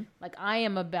 Mm-hmm. Like I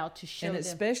am about to show them. And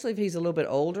especially if he's a little bit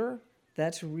older,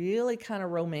 that's really kind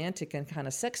of romantic and kind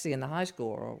of sexy in the high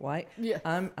school, right? Yeah.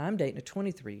 I'm dating a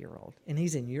 23-year-old, and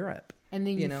he's in Europe. And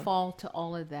then you fall to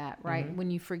all of that, right? Mm-hmm.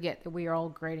 When you forget that we are all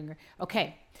great and great.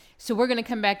 Okay, so we're going to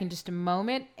come back in just a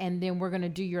moment, and then we're going to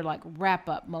do your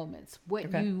wrap-up moments.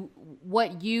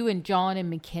 What you and John and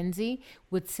Mackenzie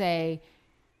would say.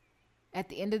 At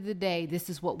the end of the day, this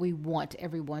is what we want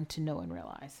everyone to know and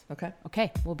realize.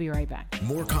 Okay, we'll be right back.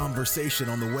 More conversation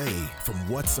on the way from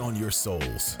What's on Your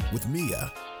Souls with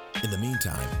Mia. In the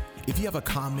meantime, if you have a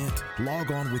comment, log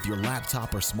on with your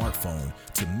laptop or smartphone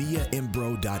to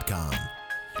miaimbroh.com.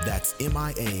 That's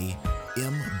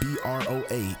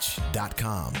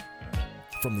miaimbroh.com.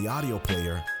 From the audio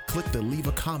player, click the Leave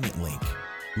a Comment link.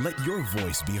 Let your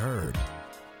voice be heard.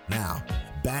 Now,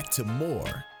 back to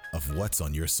more of What's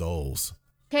on Your Souls.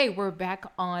 Okay, we're back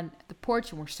on the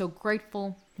porch, and we're so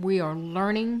grateful. We are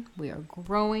learning, we are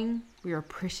growing, we are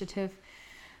appreciative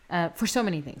for so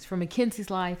many things, for Mackenzie's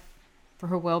life, for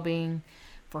her well-being,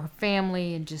 for her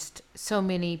family, and just so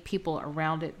many people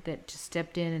around it that just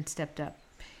stepped in and stepped up,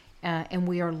 and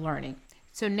we are learning.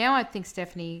 So now I think,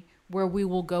 Stephanie, where we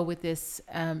will go with this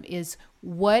is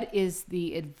what is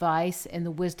the advice and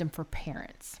the wisdom for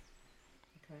parents?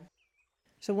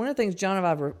 So one of the things John and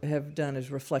I have done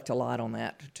is reflect a lot on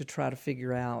that to try to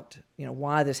figure out,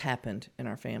 why this happened in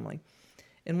our family.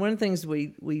 And one of the things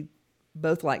we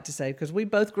both like to say, because we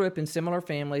both grew up in similar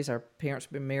families, our parents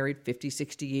have been married 50,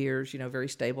 60 years, very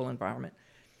stable environment.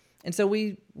 And so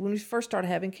when we first started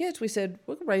having kids, we said,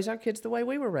 we'll raise our kids the way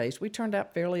we were raised. We turned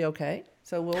out fairly okay,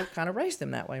 so we'll kind of raise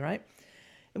them that way, right?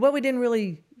 And what we didn't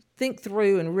really think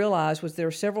through and realize was there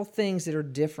are several things that are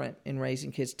different in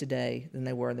raising kids today than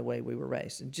they were in the way we were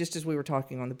raised. And just as we were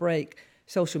talking on the break,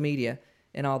 social media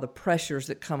and all the pressures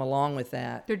that come along with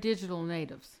that. They're digital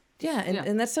natives. Yeah,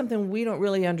 and that's something we don't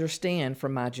really understand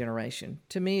from my generation.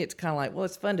 To me, it's kind of like, well,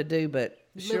 it's fun to do, but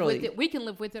surely. Live with it. We can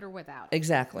live with it or without it.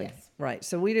 Exactly. Yes. Right.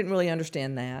 So we didn't really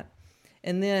understand that.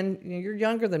 And then you're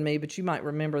younger than me, but you might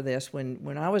remember this.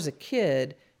 When I was a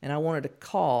kid and I wanted to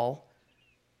call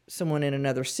someone in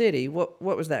another city, what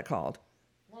was that called?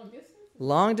 Long distance?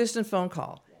 Long distance phone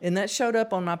call. Yeah. And that showed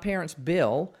up on my parents'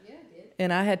 bill. Yeah, it did.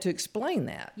 And I had to explain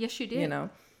that. Yes, you did.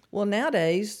 Well,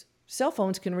 nowadays, cell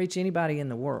phones can reach anybody in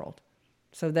the world.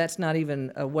 So that's not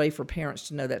even a way for parents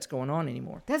to know that's going on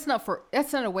anymore. That's not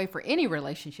a way for any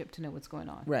relationship to know what's going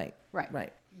on. Right.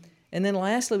 Right. And then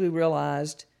lastly, we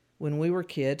realized when we were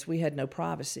kids, we had no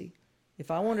privacy. If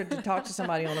I wanted to talk to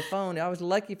somebody on the phone, I was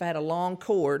lucky if I had a long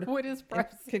cord. What is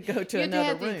privacy? Could go to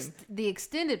another room. The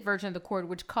extended version of the cord,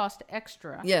 which cost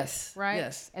extra. Yes. Right?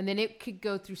 Yes. And then it could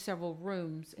go through several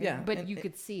rooms. But you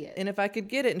could see it. And if I could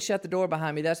get it and shut the door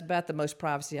behind me, that's about the most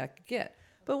privacy I could get.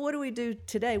 But what do we do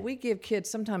today? We give kids,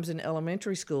 sometimes in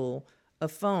elementary school, a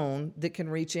phone that can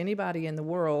reach anybody in the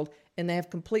world, and they have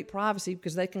complete privacy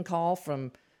because they can call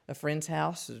from a friend's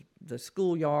house, the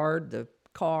schoolyard, the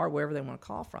car, wherever they want to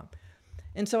call from.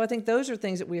 And so I think those are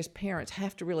things that we as parents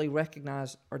have to really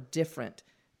recognize are different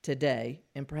today,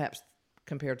 and perhaps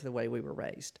compared to the way we were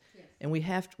raised. Yes. And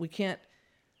we can't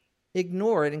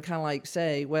ignore it and kind of like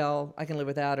say, well, I can live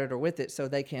without it or with it, so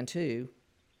they can too.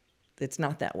 It's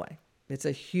not that way. It's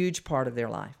a huge part of their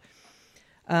life.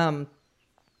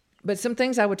 But some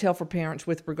things I would tell for parents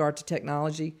with regard to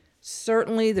technology,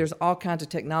 certainly there's all kinds of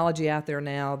technology out there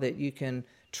now that you can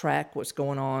track what's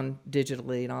going on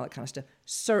digitally and all that kind of stuff.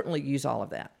 Certainly use all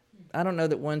of that. I don't know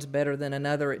that one's better than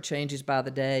another. It changes by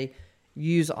the day.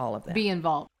 Use all of that. Be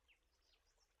involved.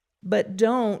 But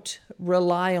don't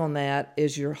rely on that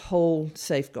as your whole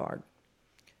safeguard,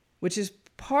 which is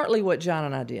partly what John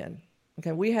and I did.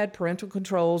 Okay, we had parental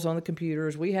controls on the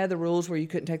computers. We had the rules where you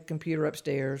couldn't take the computer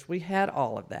upstairs. We had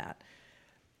all of that.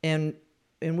 And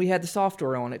we had the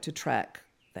software on it to track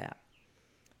that.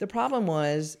 The problem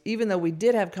was, even though we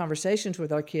did have conversations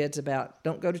with our kids about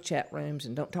don't go to chat rooms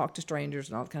and don't talk to strangers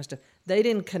and all that kind of stuff, they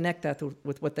didn't connect that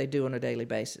with what they do on a daily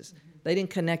basis. Mm-hmm. They didn't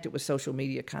connect it with social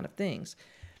media kind of things.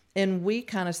 And we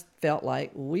kind of felt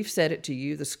like, well, we've said it to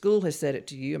you. The school has said it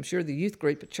to you. I'm sure the youth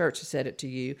group at church has said it to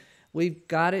you. We've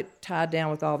got it tied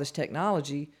down with all this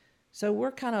technology, so we're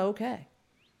kind of okay.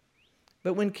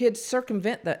 But when kids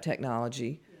circumvent that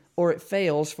technology or it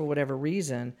fails for whatever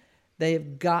reason, they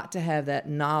have got to have that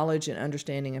knowledge and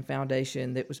understanding and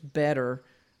foundation that was better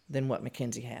than what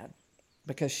Mackenzie had,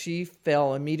 because she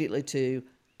fell immediately to,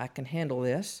 I can handle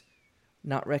this,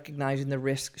 not recognizing the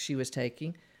risk she was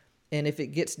taking. And if it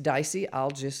gets dicey,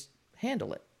 I'll just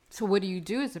handle it. So what do you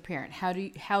do as a parent?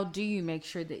 How do you make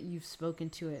sure that you've spoken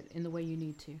to it in the way you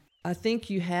need to? I think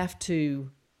you have to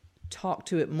talk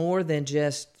to it more than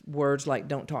just words like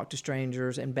don't talk to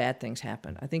strangers and bad things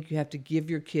happen. I think you have to give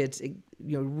your kids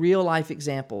real life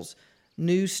examples,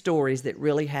 news stories that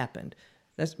really happened.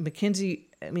 That's Mackenzie.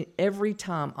 I mean, every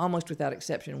time, almost without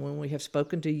exception, when we have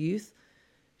spoken to youth,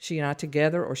 she and I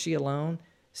together or she alone,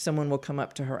 someone will come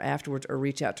up to her afterwards or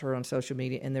reach out to her on social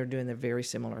media, and they're doing the very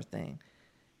similar thing.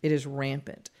 It is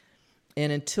rampant.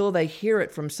 And until they hear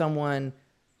it from someone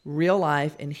real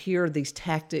life and hear these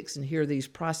tactics and hear these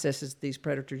processes these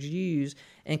predators use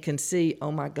and can see,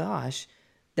 oh my gosh,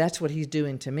 that's what he's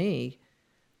doing to me,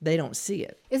 they don't see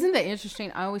it. Isn't that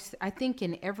interesting? I think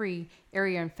in every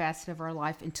area and facet of our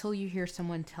life, until you hear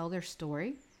someone tell their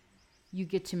story, you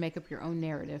get to make up your own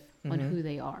narrative on who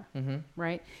they are,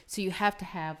 right? So you have to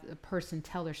have a person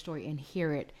tell their story and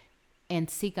hear it and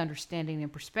seek understanding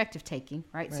and perspective taking,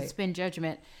 right? Suspend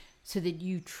judgment so that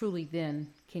you truly then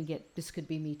can get, this could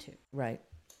be me too. Right.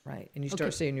 And you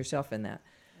start seeing yourself in that.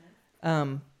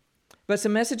 But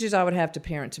some messages I would have to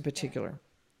parents in particular.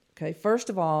 Okay, first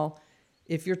of all,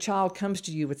 if your child comes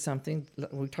to you with something,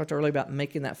 we talked earlier about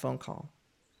making that phone call.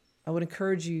 I would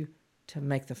encourage you to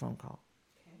make the phone call.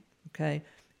 Okay?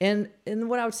 And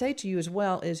what I would say to you as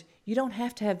well is you don't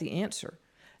have to have the answer.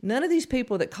 None of these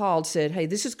people that called said, hey,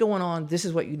 this is going on, this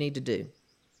is what you need to do.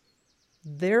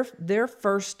 Their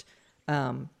first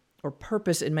or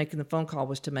purpose in making the phone call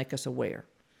was to make us aware.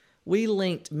 We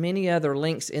linked many other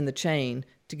links in the chain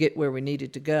to get where we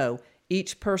needed to go,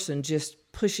 each person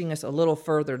just pushing us a little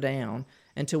further down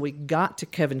until we got to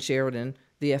Kevin Sheridan,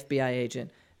 the FBI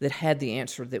agent, that had the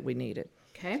answer that we needed.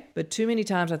 Okay. But too many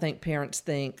times I think parents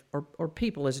think, or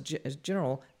people as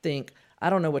general think, I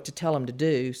don't know what to tell them to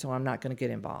do, so I'm not going to get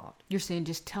involved. You're saying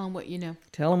just tell them what you know.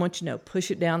 Tell them what you know.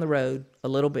 Push it down the road a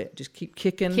little bit. Just keep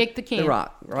kicking the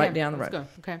rock right down the road.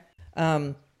 Let's go.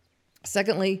 Okay.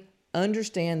 Secondly,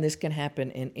 understand this can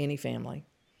happen in any family.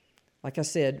 Like I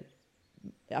said,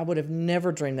 I would have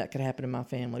never dreamed that could happen in my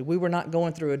family. We were not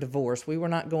going through a divorce. We were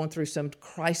not going through some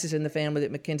crisis in the family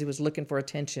that Mackenzie was looking for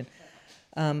attention.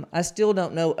 I still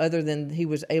don't know, other than he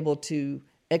was able to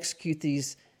execute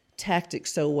these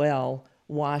tactics so well,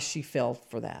 why she fell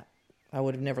for that. I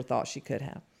would have never thought she could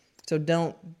have. So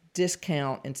don't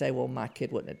discount and say, well, my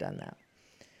kid wouldn't have done that.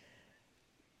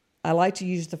 I like to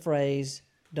use the phrase,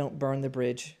 don't burn the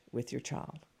bridge with your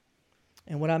child.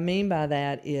 And what I mean by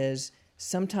that is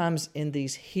sometimes in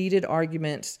these heated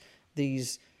arguments,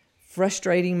 these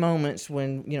frustrating moments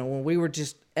when we were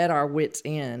just at our wits'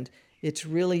 end, it's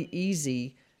really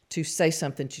easy to say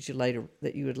something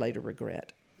that you would later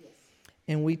regret.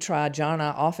 And John and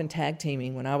I often tag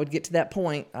teaming. When I would get to that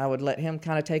point, I would let him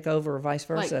kind of take over or vice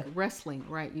versa. Like wrestling,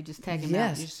 right? You just tag him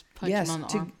out. You just punch him on the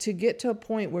arm. To get to a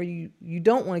point where you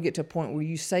don't want to get to a point where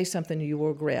you say something you will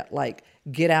regret, like,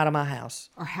 get out of my house.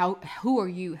 Or who are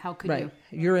you? How could you?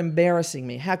 You're embarrassing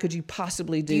me. How could you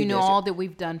possibly do this? Do you know all that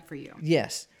we've done for you?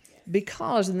 Yes.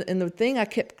 Because, and the thing I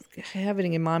kept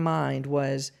having in my mind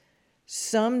was,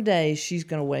 someday she's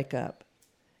going to wake up.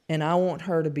 And I want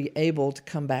her to be able to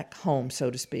come back home, so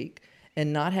to speak,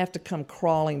 and not have to come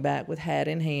crawling back with hat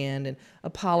in hand and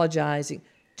apologizing.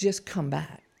 Just come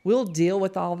back. We'll deal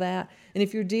with all that. And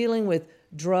if you're dealing with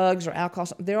drugs or alcohol,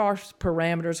 there are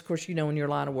parameters. Of course, in your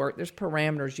line of work, there's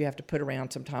parameters you have to put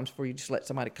around sometimes before you just let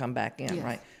somebody come back in,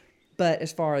 right? But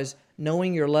as far as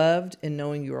knowing you're loved and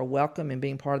knowing you are welcome and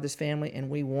being part of this family, and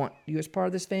we want you as part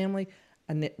of this family,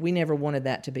 we never wanted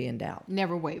that to be in doubt.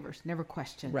 Never wavers, never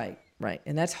question. Right.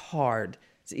 And that's hard.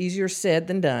 It's easier said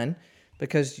than done,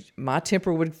 because my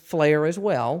temper would flare as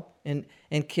well. And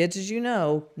kids, as you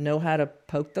know how to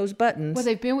poke those buttons. Well,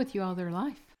 they've been with you all their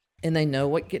life. And they know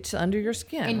what gets under your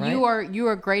skin, and right? you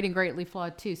are great and greatly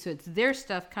flawed too. So it's their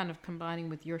stuff kind of combining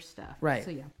with your stuff. Right. So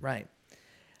yeah. Right.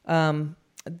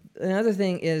 Another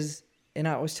thing is, and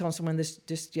I was telling someone this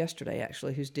just yesterday,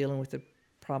 actually, who's dealing with a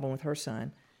problem with her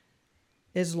son.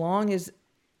 As long as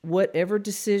whatever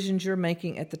decisions you're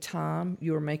making at the time,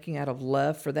 you are making out of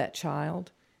love for that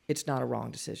child, it's not a wrong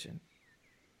decision.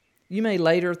 You may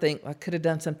later think, I could have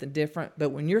done something different, but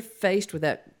when you're faced with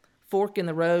that fork in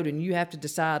the road and you have to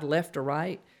decide left or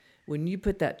right, when you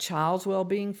put that child's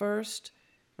well-being first,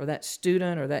 or that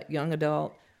student or that young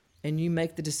adult, and you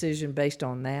make the decision based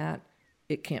on that,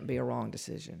 it can't be a wrong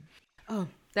decision. Oh,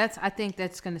 I think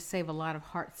that's going to save a lot of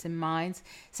hearts and minds.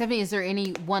 Stephanie, is there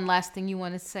any one last thing you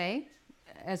want to say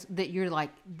that you're like,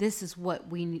 this is what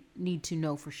we need to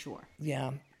know for sure?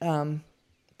 Yeah.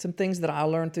 Some things that I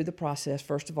learned through the process.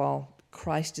 First of all,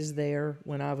 Christ is there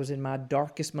when I was in my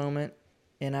darkest moment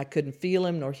and I couldn't feel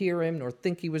him nor hear him nor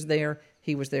think he was there.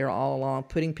 He was there all along,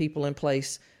 putting people in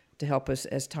place to help us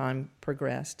as time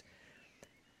progressed.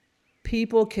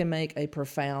 People can make a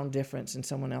profound difference in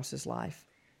someone else's life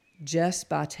just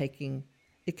by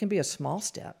it can be a small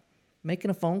step.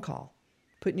 Making a phone call,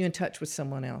 putting you in touch with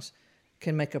someone else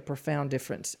can make a profound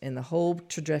difference in the whole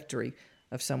trajectory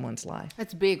of someone's life.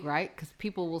 That's big, right? Because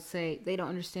people will say they don't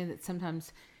understand that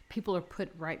sometimes people are put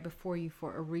right before you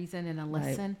for a reason and a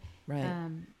lesson.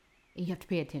 Right. You have to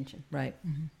pay attention. Right.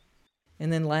 Mm-hmm.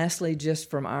 And then lastly,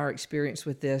 just from our experience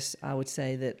with this, I would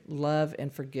say that love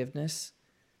and forgiveness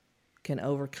can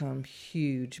overcome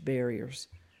huge barriers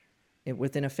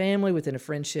within a family, within a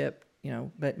friendship,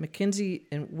 but Mackenzie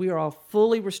and we are all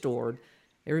fully restored.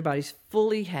 Everybody's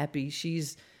fully happy.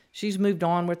 She's moved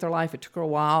on with her life. It took her a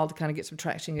while to kind of get some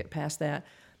traction, get past that.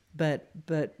 But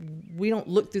we don't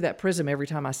look through that prism every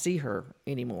time I see her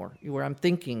anymore, where I'm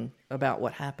thinking about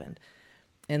what happened.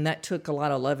 And that took a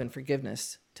lot of love and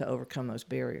forgiveness to overcome those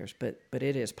barriers, but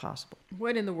it is possible.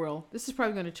 What in the world? This is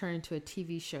probably going to turn into a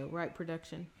TV show, right,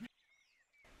 production?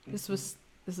 This is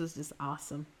just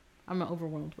awesome. I'm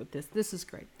overwhelmed with this. This is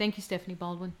great. Thank you, Stephanie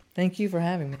Baldwin. Thank you for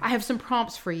having me. I have some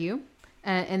prompts for you,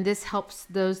 and this helps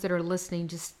those that are listening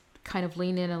just kind of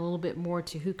lean in a little bit more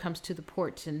to who comes to the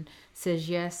porch and says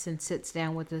yes and sits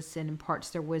down with us and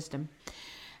imparts their wisdom.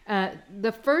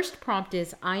 The first prompt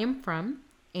is, I am from,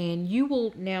 and you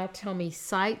will now tell me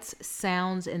sights,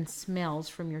 sounds, and smells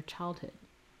from your childhood.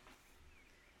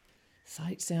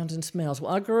 Sights, sounds, and smells.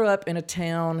 Well, I grew up in a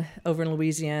town over in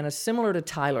Louisiana similar to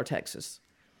Tyler, Texas.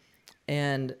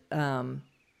 And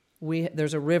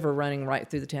there's a river running right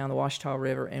through the town, the Ouachita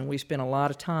River, and we spent a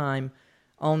lot of time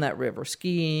on that river,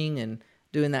 skiing and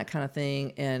doing that kind of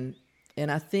thing. And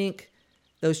I think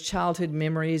those childhood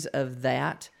memories of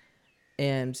that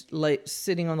and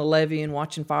sitting on the levee and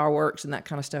watching fireworks and that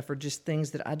kind of stuff are just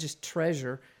things that I just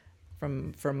treasure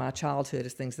from my childhood,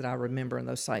 as things that I remember in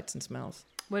those sights and smells.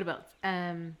 What about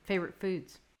favorite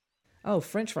foods? Oh,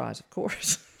 French fries, of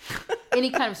course.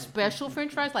 Any kind of special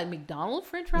French fries, like McDonald's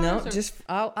French fries? No, or? just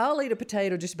I'll eat a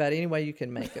potato just about any way you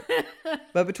can make it.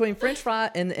 But between French fry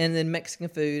and then Mexican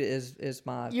food is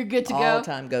my You're good to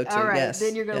all-time go-to. All right, yes,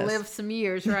 then you're going to yes. live some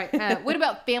years, right? What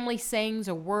about family sayings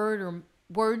or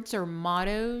words or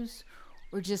mottos,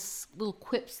 or just little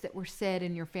quips that were said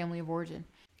in your family of origin?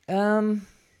 Can't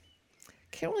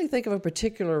really think of a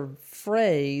particular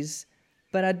phrase.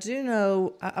 But I do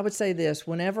know, I would say this,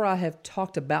 whenever I have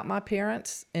talked about my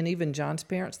parents and even John's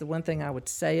parents, the one thing I would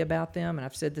say about them, and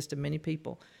I've said this to many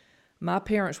people, my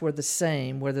parents were the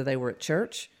same, whether they were at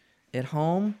church, at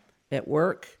home, at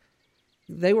work.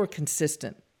 They were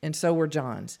consistent, and so were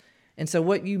John's. And so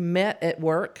what you met at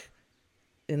work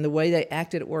and the way they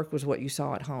acted at work was what you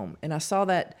saw at home. And I saw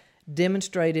that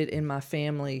demonstrated in my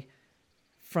family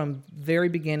from very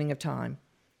beginning of time.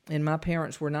 And my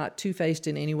parents were not two-faced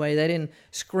in any way. They didn't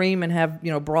scream and have,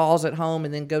 brawls at home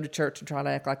and then go to church and try to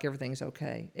act like everything's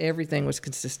okay. Everything was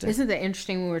consistent. Isn't that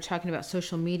interesting when we were talking about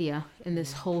social media in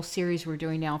this whole series we're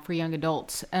doing now for young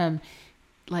adults?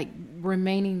 Like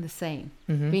remaining the same,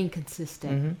 being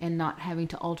consistent, and not having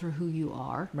to alter who you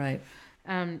are. Right.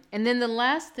 And then the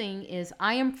last thing is,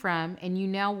 I am from, and you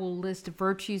now will list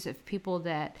virtues of people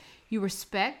that you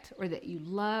respect or that you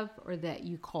love or that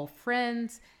you call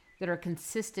friends, that are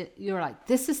consistent. You're like,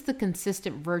 this is the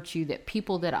consistent virtue that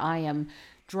people that I am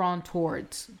drawn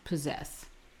towards possess.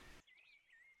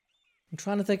 I'm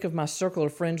trying to think of my circle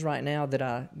of friends right now that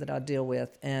I deal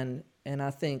with, and I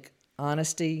think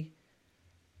honesty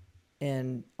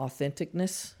and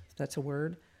authenticness, if that's a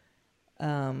word.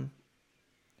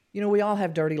 We all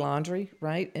have dirty laundry,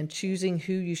 right? And choosing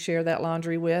who you share that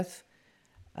laundry with.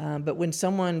 But when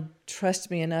someone trusts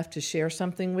me enough to share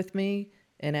something with me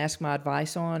and ask my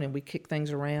advice on, and we kick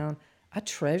things around, I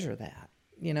treasure that,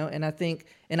 and I think,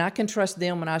 and I can trust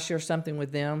them when I share something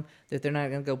with them that they're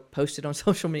not going to go post it on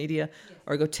social media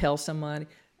or go tell somebody.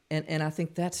 And I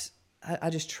think I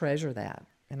just treasure that.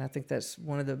 And I think that's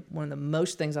one of the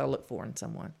most things I look for in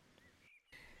someone.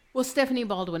 Well, Stephanie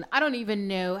Baldwin, I don't even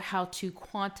know how to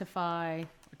quantify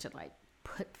or to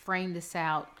frame this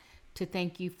out to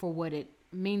thank you for what it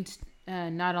means,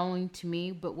 not only to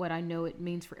me, but what I know it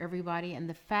means for everybody. And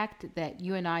the fact that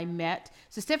you and I met,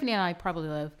 so Stephanie and I probably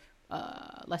live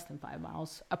less than 5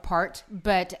 miles apart,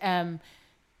 but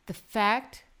the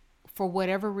fact, for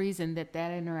whatever reason, that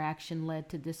interaction led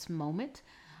to this moment,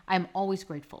 I'm always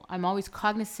grateful. I'm always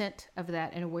cognizant of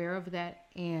that and aware of that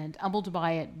and humbled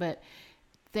by it. But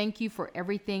thank you for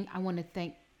everything. I want to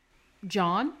thank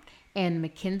John and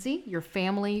Mackenzie, your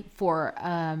family, for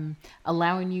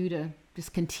allowing you to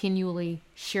just continually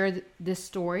share this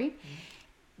story,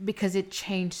 because it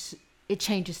changes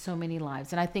so many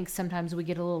lives. And I think sometimes we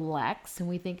get a little lax and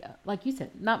we think, like you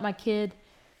said, not my kid.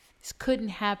 This couldn't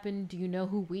happen. Do you know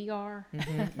who we are?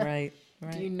 Mm-hmm. Right.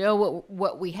 Do you know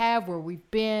what we have, where we've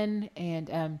been?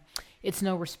 And it's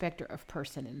no respecter of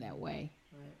person in that way.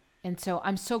 Right. And so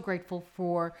I'm so grateful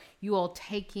for you all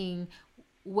taking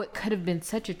what could have been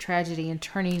such a tragedy and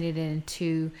turning it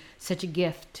into such a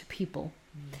gift to people.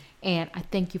 And I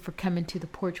thank you for coming to the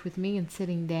porch with me and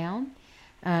sitting down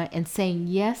and saying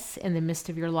yes in the midst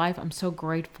of your life. I'm so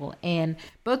grateful. And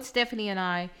both Stephanie and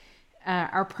I,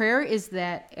 our prayer is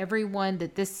that everyone,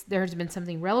 that there has been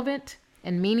something relevant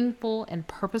and meaningful and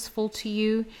purposeful to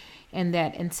you, and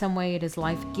that in some way it is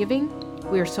life-giving.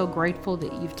 We are so grateful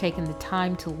that you've taken the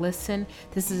time to listen.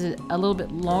 This is a little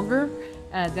bit longer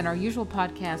than our usual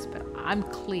podcast, but I'm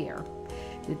clear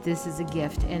that this is a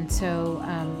gift. And so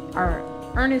our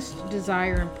earnest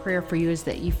desire and prayer for you is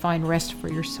that you find rest for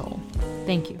your soul.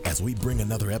 Thank you. As we bring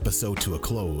another episode to a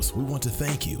close, we want to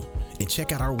thank you and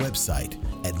check out our website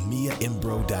at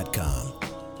miaimbroh.com.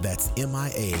 That's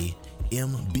miaimbroh.com.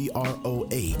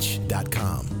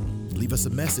 Leave us a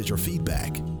message or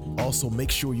feedback. Also,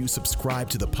 make sure you subscribe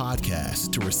to the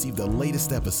podcast to receive the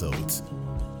latest episodes.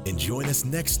 And join us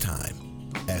next time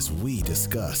as we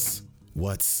discuss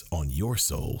what's on your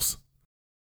souls.